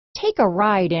Take a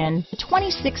ride in the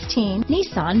 2016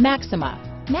 Nissan Maxima.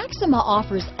 Maxima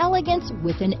offers elegance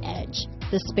with an edge.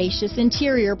 The spacious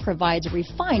interior provides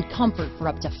refined comfort for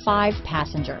up to 5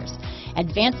 passengers.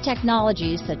 Advanced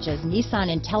technologies such as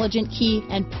Nissan Intelligent Key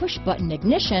and push-button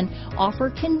ignition offer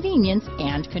convenience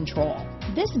and control.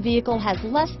 This vehicle has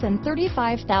less than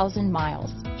 35,000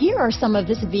 miles. Here are some of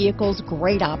this vehicle's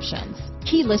great options: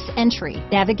 keyless entry,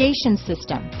 navigation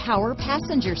system, power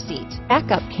passenger seat,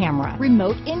 backup camera,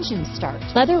 remote engine start,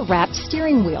 leather-wrapped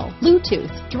steering wheel,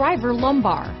 Bluetooth, driver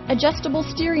lumbar, adjustable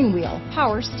steering wheel,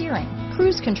 power steering,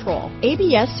 cruise control,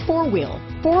 ABS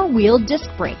 4-wheel disc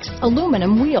brakes,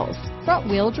 aluminum wheels,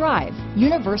 front-wheel drive,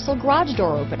 universal garage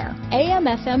door opener,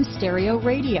 AM/FM stereo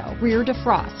radio, rear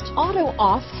defrost,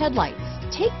 auto-off headlights.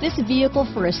 Take this vehicle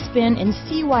for a spin and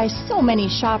see why so many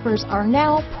shoppers are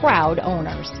now proud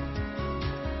owners.